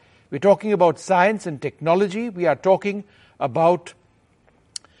We're talking about science and technology. We are talking about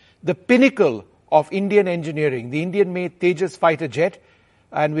the pinnacle of Indian engineering, the Indian-made Tejas fighter jet,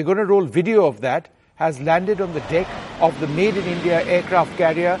 and we're going to roll video of that, has landed on the deck of the Made in India aircraft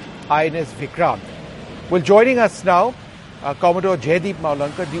carrier INS Vikrant. Well, joining us now, Commodore Jaideep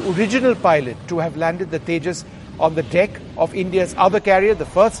Maulanka, the original pilot to have landed the Tejas on the deck of India's other carrier, the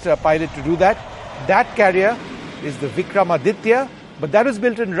first pilot to do that. That carrier is the Vikramaditya, but that was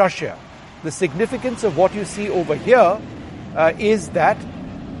built in Russia. The significance of what you see over here is that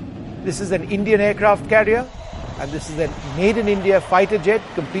this is an Indian aircraft carrier, and this is a Made in India fighter jet,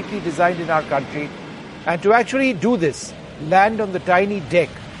 completely designed in our country. And to actually do this, land on the tiny deck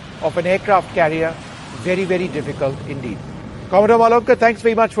of an aircraft carrier, very, very difficult indeed. Commodore Maulanka, thanks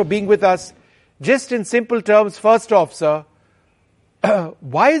very much for being with us. Just in simple terms, first off, sir,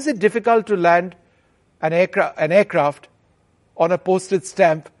 why is it difficult to land an aircraft on a postage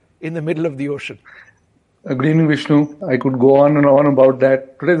stamp in the middle of the ocean? Good evening, Vishnu. I could go on and on about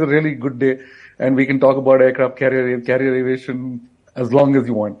that. Today's a really good day, and we can talk about aircraft carrier aviation as long as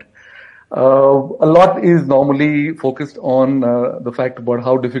you want. A lot is normally focused on the fact about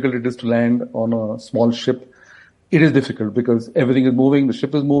how difficult it is to land on a small ship. It is difficult because everything is moving, the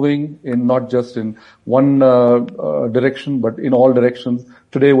ship is moving in not just in one direction, but in all directions.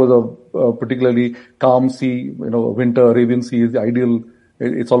 Today was a particularly calm sea, winter Arabian Sea is the ideal.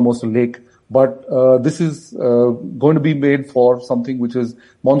 It's almost a lake. But this is going to be made for something which is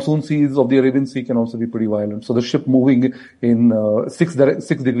monsoon seas of the Arabian Sea can also be pretty violent. So the ship moving in 6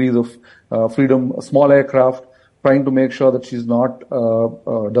 degrees of freedom, a small aircraft, trying to make sure that she's not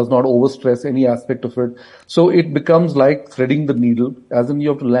does not overstress any aspect of it. So it becomes like threading the needle, as in you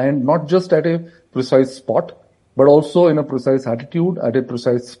have to land not just at a precise spot, but also in a precise attitude, at a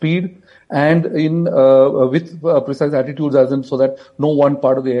precise speed, and in with precise attitudes, as in so that no one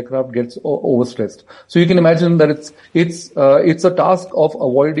part of the aircraft gets overstressed. So you can imagine that it's a task of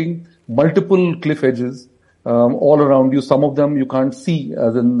avoiding multiple cliff edges all around you. Some of them you can't see,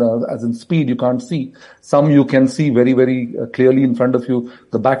 as in speed you can't see. Some you can see very, very clearly in front of you.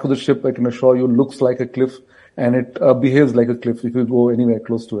 The back of the ship, I can assure you, looks like a cliff, and it behaves like a cliff if you go anywhere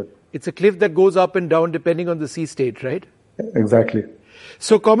close to it. It's a cliff that goes up and down depending on the sea state, right? Exactly.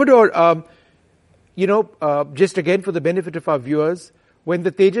 So, Commodore, just again for the benefit of our viewers, when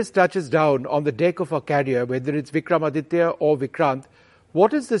the Tejas touches down on the deck of a carrier, whether it's Vikramaditya or Vikrant,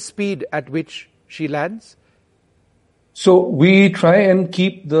 what is the speed at which she lands? So we try and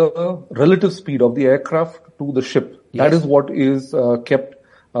keep the relative speed of the aircraft to the ship. Yes. That is what is kept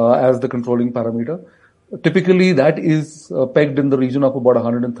as the controlling parameter. Typically, that is pegged in the region of about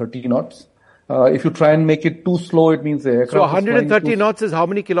 130 knots. If you try and make it too slow, it means the aircraft. So 130 knots is how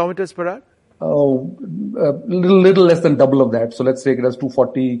many kilometers per hour? Little less than double of that. So let's take it as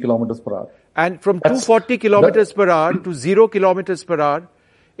 240 kilometers per hour. And from 240 kilometers per hour to 0 kilometers per hour,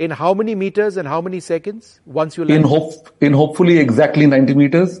 in how many meters and how many seconds once you land? In hopefully exactly 90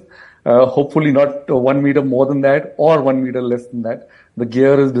 meters. Hopefully not 1 meter more than that or 1 meter less than that. The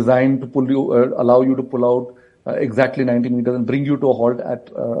gear is designed to allow you to pull out exactly 90 meters and bring you to a halt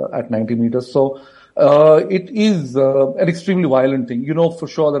at 90 meters. So it is an extremely violent thing. You know for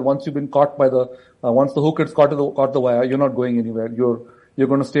sure that once you've been caught by once the hook has caught the wire, you're not going anywhere. You're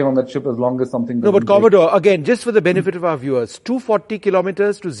going to stay on that ship as long as something. No, but Commodore, again, just for the benefit of our viewers, 240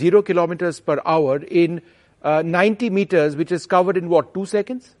 kilometers to 0 kilometers per hour in 90 meters, which is covered in what, 2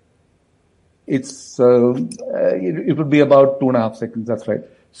 seconds? It would be about 2.5 seconds. That's right.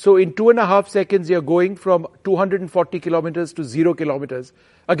 So in 2.5 seconds, you're going from 240 kilometers to 0 kilometers.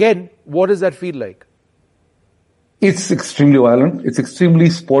 Again, what does that feel like? It's extremely violent. It's extremely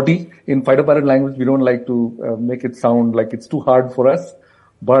sporty. In fighter pilot language, we don't like to make it sound like it's too hard for us.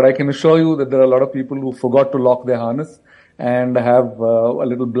 But I can assure you that there are a lot of people who forgot to lock their harness and have a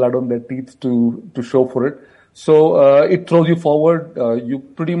little blood on their teeth to show for it. So it throws you forward. You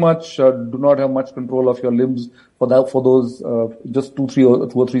pretty much do not have much control of your limbs for those just 2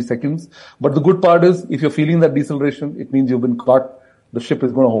 or 3 seconds. But the good part is, if you're feeling that deceleration, it means you've been caught. The ship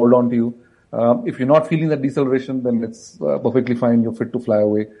is going to hold on to you. If you're not feeling that deceleration, then it's perfectly fine. You're fit to fly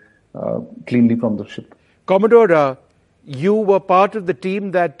away cleanly from the ship. Commodore, you were part of the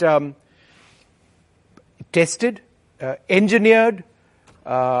team that tested, engineered,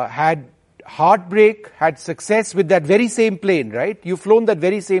 had heartbreak, had success with that very same plane, right? You've flown that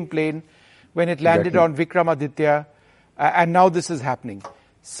very same plane when it landed on Vikramaditya, and now this is happening.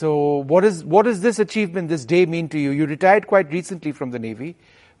 So what does this achievement, this day mean to you? You retired quite recently from the Navy,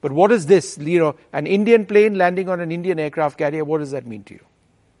 but what is this, an Indian plane landing on an Indian aircraft carrier, what does that mean to you?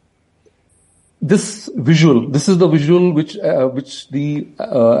 this is the visual which the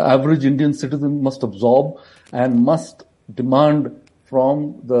average Indian citizen must absorb and must demand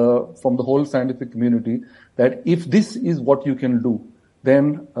from the whole scientific community, that if this is what you can do,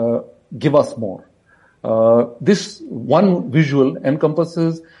 then give us more. This one visual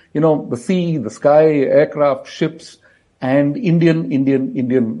encompasses, the sea, the sky, aircraft, ships, and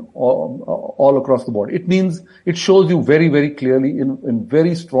Indian all across the board. It means it shows you very, very clearly in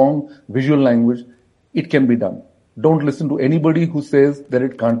very strong visual language, it can be done. Don't listen to anybody who says that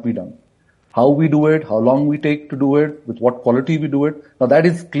it can't be done. How we do it, how long we take to do it, with what quality we do it. Now that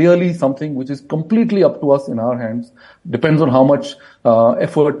is clearly something which is completely up to us in our hands. Depends on how much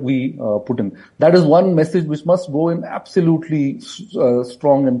effort we put in. That is one message which must go in absolutely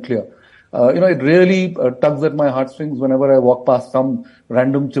strong and clear. It really tugs at my heartstrings whenever I walk past some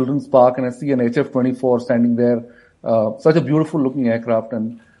random children's park and I see an HF-24 standing there, such a beautiful looking aircraft,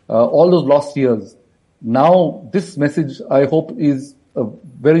 and all those lost years. Now this message, I hope, is a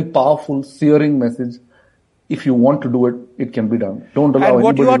very powerful, searing message. If you want to do it, it can be done. Don't allow and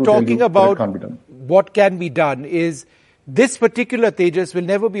what anybody you are to tell talking you about, that it can't be done. What can be done is this particular Tejas will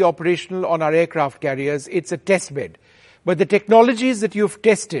never be operational on our aircraft carriers. It's a test bed. But the technologies that you've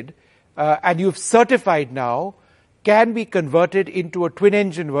tested and you've certified now can be converted into a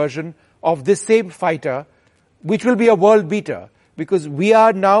twin-engine version of this same fighter, which will be a world beater. Because we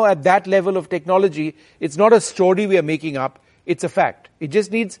are now at that level of technology. It's not a story we are making up. It's a fact. It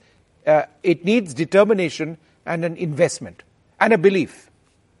just needs determination and an investment and a belief.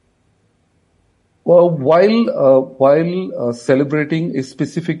 Well, while celebrating a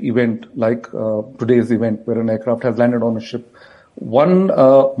specific event like today's event, where an aircraft has landed on a ship, one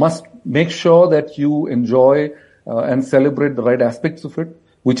must make sure that you enjoy and celebrate the right aspects of it.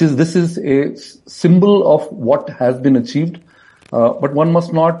 This is a symbol of what has been achieved, but one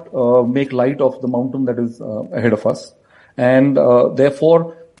must not make light of the mountain that is ahead of us. And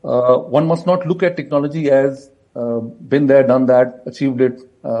therefore, one must not look at technology as been there, done that, achieved it.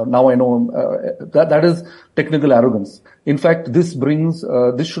 Now I know that is technical arrogance. In fact, this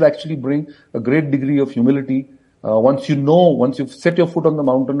should actually bring a great degree of humility. Once you've set your foot on the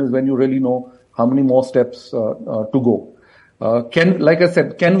mountain, is when you really know how many more steps to go. Like I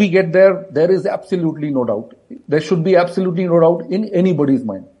said, can we get there? There is absolutely no doubt. There should be absolutely no doubt in anybody's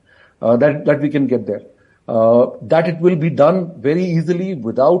mind that we can get there. That it will be done very easily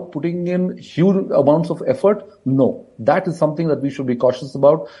without putting in huge amounts of effort? No. That is something that we should be cautious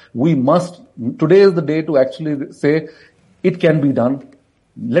about. Today is the day to actually say, it can be done.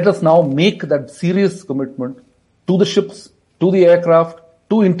 Let us now make that serious commitment to the ships, to the aircraft,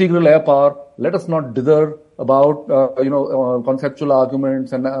 to integral air power. Let us not dither about, conceptual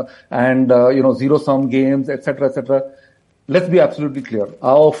arguments and zero-sum games, etc., etc. Let's be absolutely clear.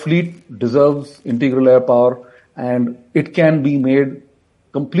 Our fleet deserves integral air power, and it can be made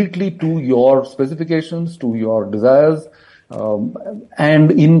completely to your specifications, to your desires,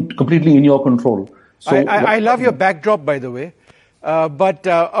 and completely in your control. So I love your backdrop, by the way. But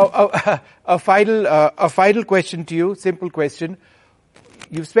a final question to you, simple question.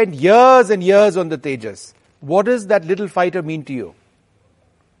 You've spent years and years on the Tejas. What does that little fighter mean to you?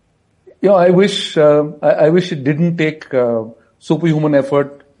 I wish it didn't take superhuman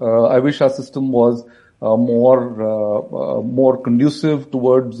effort. I wish our system was more conducive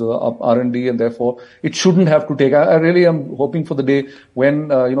towards R&D, and therefore it shouldn't have to take. I really am hoping for the day when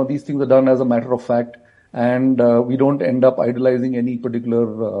these things are done as a matter of fact, and we don't end up idolizing any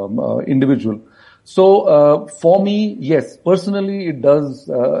particular individual. So for me, yes, personally, it does.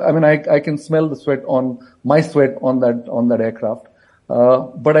 I can smell the sweat on that aircraft.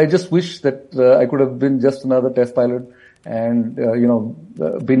 But I just wish that I could have been just another test pilot and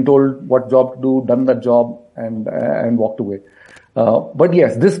been told what job to do, done that job, and walked away. But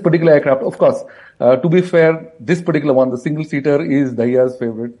yes, this particular aircraft, of course, to be fair, this particular one, the single-seater, is Dahiya's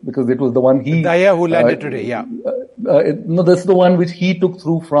favorite because it was the one Dahiya who landed today, yeah. This is the one which he took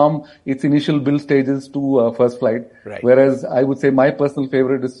through from its initial build stages to first flight. Right. Whereas I would say my personal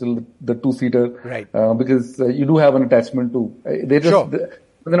favorite is still the two-seater. Right. Because you do have an attachment to.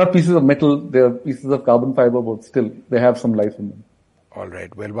 They're not pieces of metal; they're pieces of carbon fiber, but still they have some life in them. All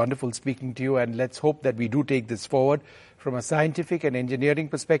right. Well, wonderful speaking to you, and let's hope that we do take this forward from a scientific and engineering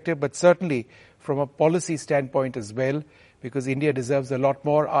perspective, but certainly from a policy standpoint as well, because India deserves a lot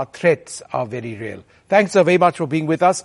more. Our threats are very real. Thanks so very much for being with us.